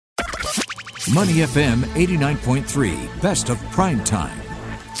Money FM 89.3, best of prime time.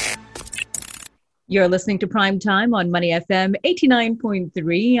 You're listening to Prime Time on Money FM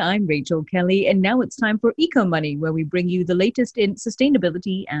 89.3. I'm Rachel Kelly, and now it's time for Eco Money, where we bring you the latest in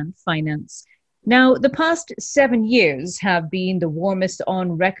sustainability and finance. Now, the past 7 years have been the warmest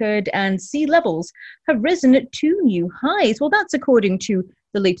on record, and sea levels have risen to new highs. Well, that's according to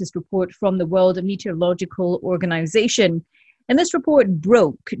the latest report from the World Meteorological Organization. And this report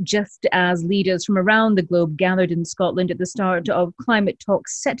broke just as leaders from around the globe gathered in Scotland at the start of climate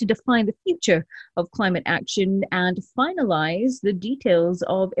talks set to define the future of climate action and finalise the details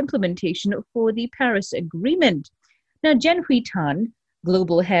of implementation for the Paris Agreement. Now, Jen-Hui Tan,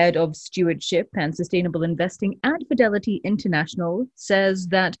 Global Head of Stewardship and Sustainable Investing at Fidelity International, says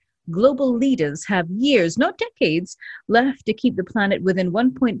that global leaders have years, not decades, left to keep the planet within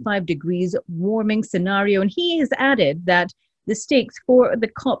 1.5 degrees warming scenario. And he has added that the stakes for the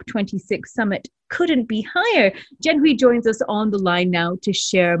COP26 summit couldn't be higher. Jen-Hui joins us on the line now to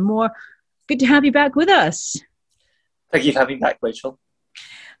share more. Good to have you back with us. Thank you for having me back, Rachel.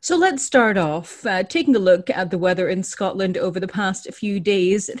 So let's start off taking a look at the weather in Scotland over the past few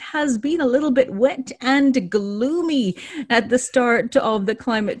days. It has been a little bit wet and gloomy at the start of the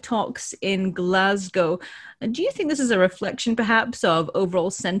climate talks in Glasgow. Do you think this is a reflection perhaps of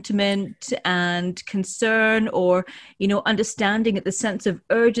overall sentiment and concern, or, understanding at the sense of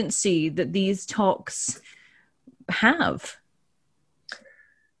urgency that these talks have?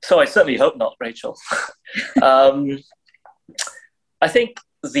 So I certainly hope not, Rachel. I think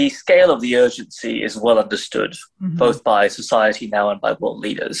the scale of the urgency is well understood, both by society now and by world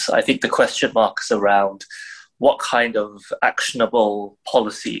leaders. I think the question marks around what kind of actionable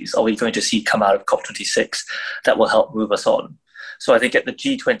policies are we going to see come out of COP26 that will help move us on. So I think at the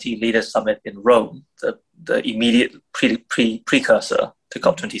G20 Leaders Summit in Rome, the immediate precursor to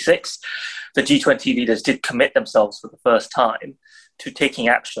COP26, the G20 leaders did commit themselves for the first time to taking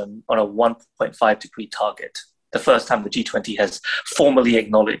action on a 1.5 degree target. The first time the G20 has formally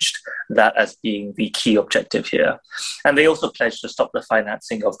acknowledged that as being the key objective here. And they also pledged to stop the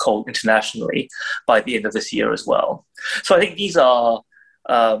financing of coal internationally by the end of this year as well. So I think these are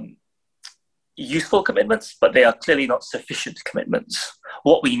useful commitments, but they are clearly not sufficient commitments.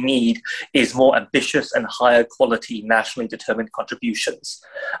 What we need is more ambitious and higher quality nationally determined contributions,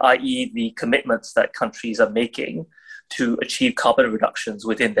 i.e. the commitments that countries are making to achieve carbon reductions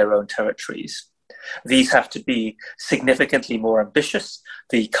within their own territories. These have to be significantly more ambitious.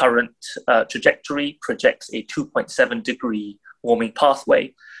 The current trajectory projects a 2.7 degree warming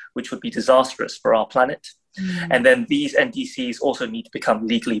pathway, which would be disastrous for our planet. And then these NDCs also need to become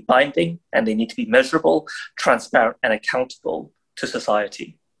legally binding, and they need to be measurable, transparent, and accountable to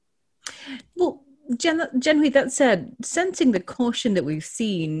society. Well, Jen-Hui, that said, sensing the caution that we've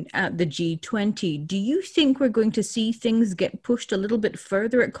seen at the G20, do you think we're going to see things get pushed a little bit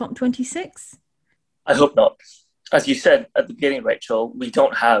further at COP26? I hope not. As you said at the beginning, Rachel, we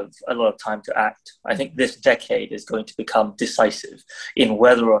don't have a lot of time to act. I think this decade is going to become decisive in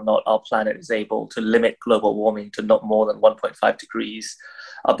whether or not our planet is able to limit global warming to not more than 1.5 degrees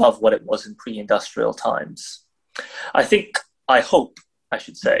above what it was in pre-industrial times. I hope,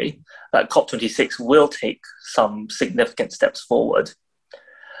 that COP26 will take some significant steps forward,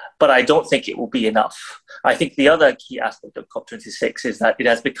 but I don't think it will be enough. I think the other key aspect of COP26 is that it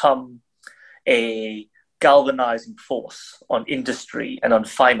has become a galvanizing force on industry and on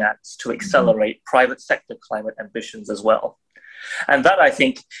finance to accelerate private sector climate ambitions as well. And that, I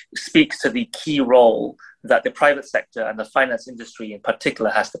think, speaks to the key role that the private sector and the finance industry in particular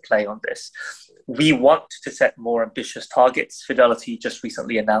has to play on this. We want to set more ambitious targets. Fidelity just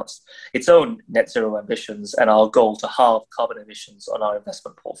recently announced its own net zero ambitions and our goal to halve carbon emissions on our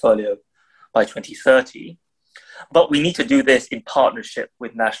investment portfolio by 2030. But we need to do this in partnership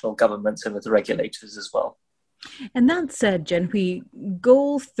with national governments and with regulators as well. And that said, Jen-Hui,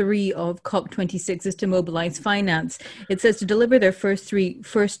 goal 3 of COP26 is to mobilize finance. It says to deliver their first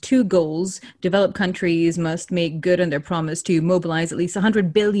two goals, developed countries must make good on their promise to mobilize at least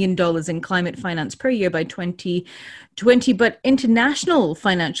 $100 billion in climate finance per year by 2020. But international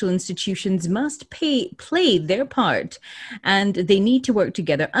financial institutions must play their part, and they need to work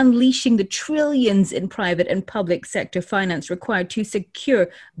together, unleashing the trillions in private and public sector finance required to secure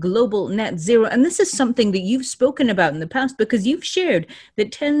global net zero. And this is something that you've spoken about in the past, because you've shared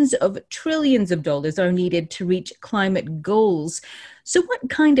that tens of trillions of dollars are needed to reach climate goals. So what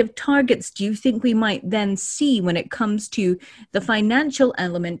kind of targets do you think we might then see when it comes to the financial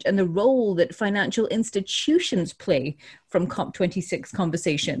element and the role that financial institutions play from COP26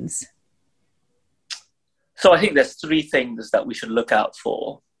 conversations? So I think there's 3 things that we should look out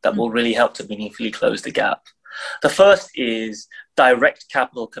for. that will really help to meaningfully close the gap. The first is direct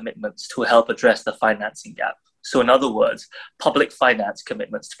capital commitments to help address the financing gap. So in other words, public finance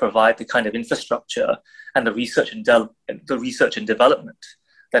commitments to provide the kind of infrastructure and the research and development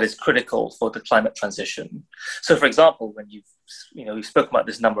that is critical for the climate transition. So for example, when we've spoken about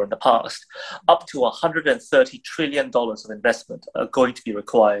this number in the past, up to $130 trillion of investment are going to be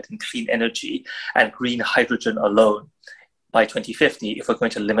required in clean energy and green hydrogen alone by 2050 if we're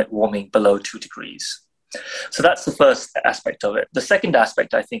going to limit warming below 2 degrees. So that's the first aspect of it. The second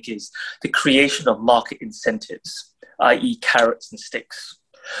aspect, I think, is the creation of market incentives, i.e. carrots and sticks.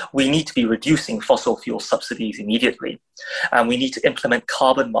 We need to be reducing fossil fuel subsidies immediately, and we need to implement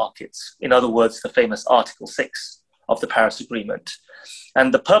carbon markets, in other words, the famous Article 6 of the Paris Agreement.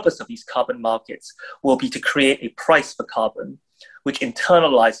 And the purpose of these carbon markets will be to create a price for carbon, which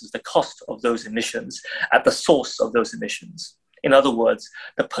internalizes the cost of those emissions at the source of those emissions. In other words,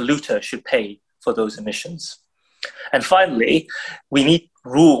 the polluter should pay for those emissions. And finally, we need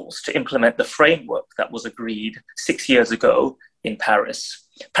rules to implement the framework that was agreed 6 years ago in Paris.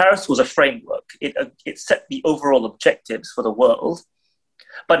 Paris was a framework. It set the overall objectives for the world,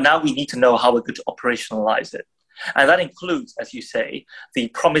 but now we need to know how we're going to operationalize it. And that includes, as you say, the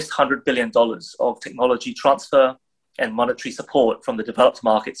promised $100 billion of technology transfer and monetary support from the developed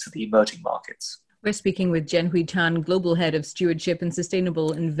markets to the emerging markets. We're speaking with Jianhui Tan, Global Head of Stewardship and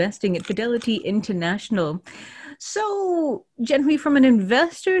Sustainable Investing at Fidelity International. So, Jianhui, from an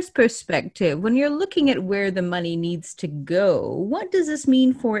investor's perspective, when you're looking at where the money needs to go, what does this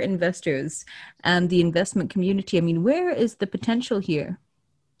mean for investors and the investment community? I mean, where is the potential here?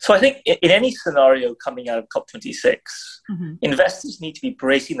 So I think in any scenario coming out of COP26, investors need to be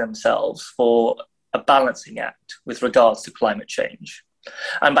bracing themselves for a balancing act with regards to climate change.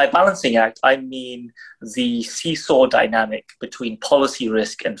 And by balancing act, I mean the seesaw dynamic between policy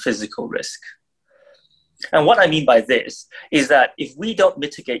risk and physical risk. And what I mean by this is that if we don't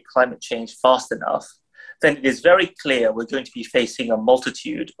mitigate climate change fast enough, then it is very clear we're going to be facing a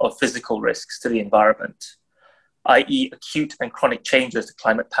multitude of physical risks to the environment, i.e. acute and chronic changes to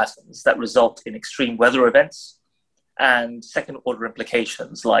climate patterns that result in extreme weather events and second-order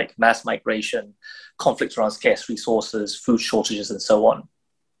implications like mass migration, conflicts around scarce resources, food shortages, and so on.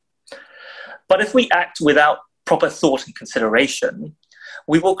 But if we act without proper thought and consideration,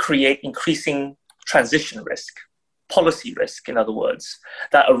 we will create increasing transition risk, policy risk, in other words,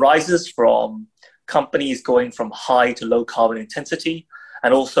 that arises from companies going from high to low carbon intensity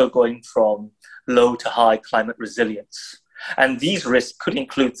and also going from low to high climate resilience. And these risks could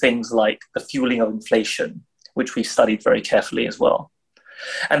include things like the fueling of inflation, which we've studied very carefully as well.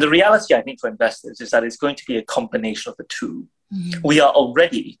 And the reality, I think, for investors is that it's going to be a combination of the two. We are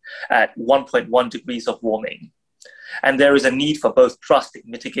already at 1.1 degrees of warming, and there is a need for both drastic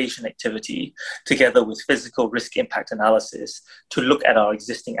mitigation activity together with physical risk impact analysis to look at our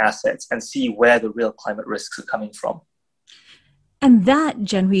existing assets and see where the real climate risks are coming from. And that,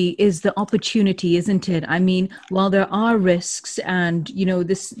 Jianhui, is the opportunity, isn't it? I mean, while there are risks and,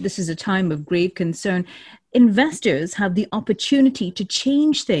 this is a time of grave concern, investors have the opportunity to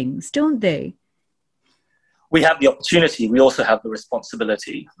change things, don't they? We have the opportunity. We also have the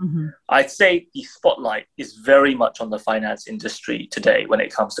responsibility. I'd say the spotlight is very much on the finance industry today when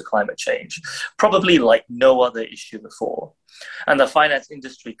it comes to climate change, probably like no other issue before. And the finance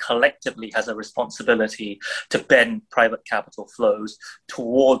industry collectively has a responsibility to bend private capital flows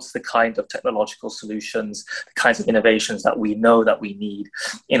towards the kind of technological solutions, the kinds of innovations that we know that we need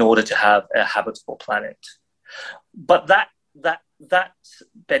in order to have a habitable planet. But that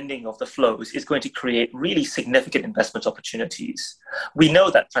bending of the flows is going to create really significant investment opportunities. We know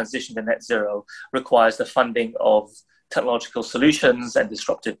that transition to net zero requires the funding of technological solutions and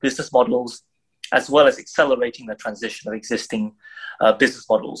disruptive business models, as well as accelerating the transition of existing business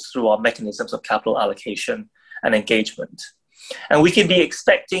models through our mechanisms of capital allocation and engagement. And we can be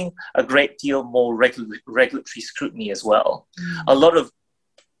expecting a great deal more regulatory scrutiny as well. A lot of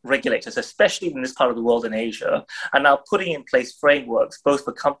regulators, especially in this part of the world in Asia, are now putting in place frameworks, both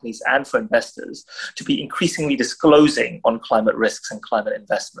for companies and for investors, to be increasingly disclosing on climate risks and climate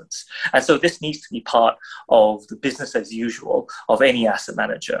investments. And so this needs to be part of the business as usual of any asset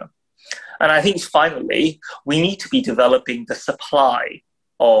manager. And I think finally, we need to be developing the supply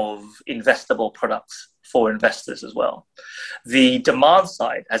of investable products for investors as well. The demand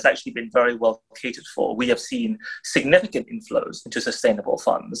side has actually been very well catered for. We have seen significant inflows into sustainable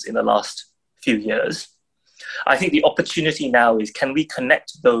funds in the last few years. I think the opportunity now is, can we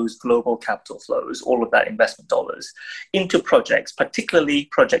connect those global capital flows, all of that investment dollars, into projects, particularly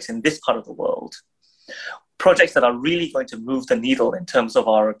projects in this part of the world, projects that are really going to move the needle in terms of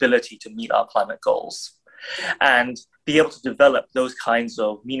our ability to meet our climate goals, and be able to develop those kinds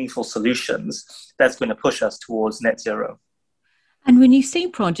of meaningful solutions that's going to push us towards net zero. And when you say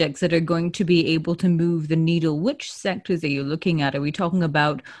projects that are going to be able to move the needle, which sectors are you looking at? Are we talking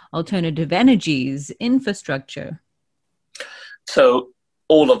about alternative energies, infrastructure? So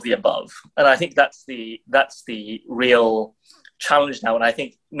all of the above. And I think that's the real challenge now. And I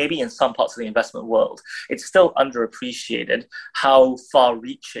think maybe in some parts of the investment world, it's still underappreciated how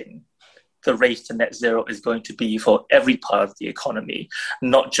far-reaching the race to net zero is going to be for every part of the economy,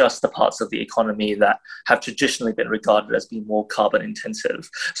 not just the parts of the economy that have traditionally been regarded as being more carbon intensive.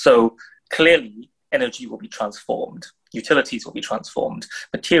 So clearly, energy will be transformed. Utilities will be transformed.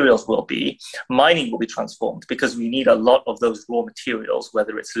 Materials will be. Mining will be transformed because we need a lot of those raw materials,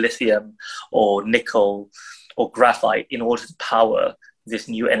 whether it's lithium or nickel or graphite, in order to power this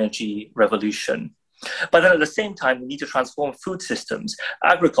new energy revolution. But then at the same time, we need to transform food systems.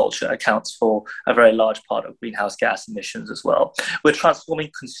 Agriculture accounts for a very large part of greenhouse gas emissions as well. We're transforming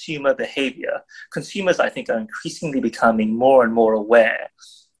consumer behavior. Consumers, I think, are increasingly becoming more and more aware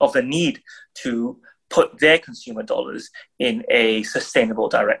of the need to put their consumer dollars in a sustainable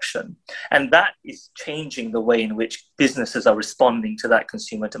direction. And that is changing the way in which businesses are responding to that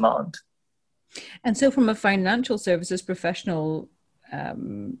consumer demand. And so from a financial services professional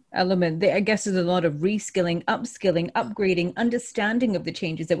element, I guess there's a lot of reskilling, upskilling, upgrading, understanding of the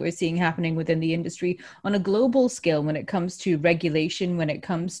changes that we're seeing happening within the industry on a global scale when it comes to regulation, when it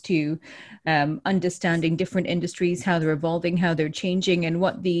comes to understanding different industries, how they're evolving, how they're changing, and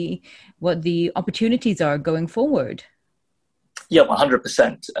what the opportunities are going forward. Yeah,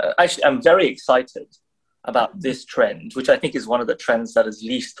 100%. Actually, I'm very excited about this trend, which I think is one of the trends that is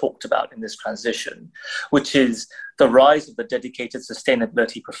least talked about in this transition, which is the rise of the dedicated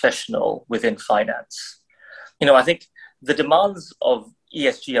sustainability professional within finance. I think the demands of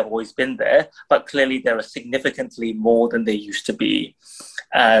ESG have always been there, but clearly there are significantly more than they used to be.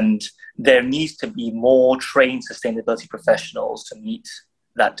 And there needs to be more trained sustainability professionals to meet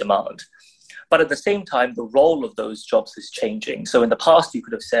that demand. But at the same time, the role of those jobs is changing. So in the past, you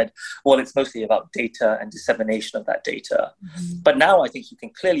could have said, well, it's mostly about data and dissemination of that data. Mm-hmm. But now I think you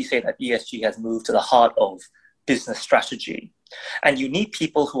can clearly say that ESG has moved to the heart of business strategy. And you need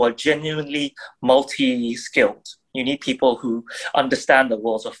people who are genuinely multi-skilled. You need people who understand the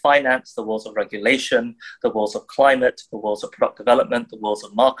worlds of finance, the worlds of regulation, the worlds of climate, the worlds of product development, the worlds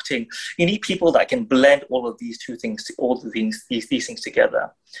of marketing. You need people that can blend all of these things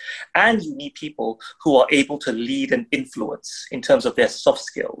together. And you need people who are able to lead and influence in terms of their soft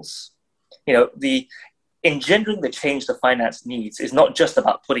skills. The engendering the change the finance needs is not just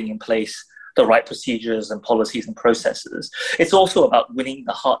about putting in place the right procedures and policies and processes. It's also about winning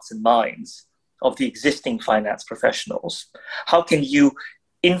the hearts and minds of the existing finance professionals. How can you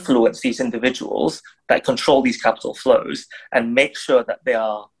influence these individuals that control these capital flows and make sure that they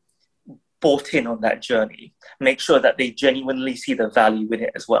are bought in on that journey, make sure that they genuinely see the value in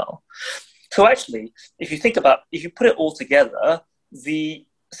it as well? So actually, if you put it all together, the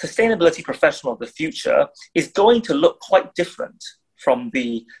sustainability professional of the future is going to look quite different from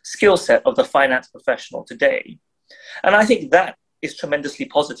the skill set of the finance professional today. And I think that is tremendously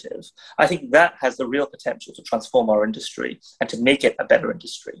positive. I think that has the real potential to transform our industry and to make it a better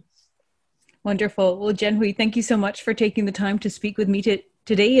industry. Wonderful. Well, Jen Hui, thank you so much for taking the time to speak with me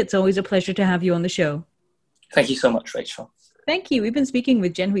today. It's always a pleasure to have you on the show. Thank you so much, Rachel. Thank you. We've been speaking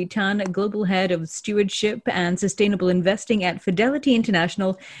with Jen Hui Tan, Global Head of Stewardship and Sustainable Investing at Fidelity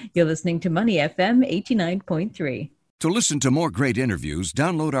International. You're listening to Money FM 89.3. To listen to more great interviews,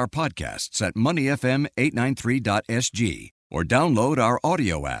 download our podcasts at moneyfm893.sg or download our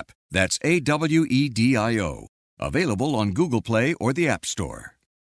audio app. That's AWEDIO. Available on Google Play or the App Store.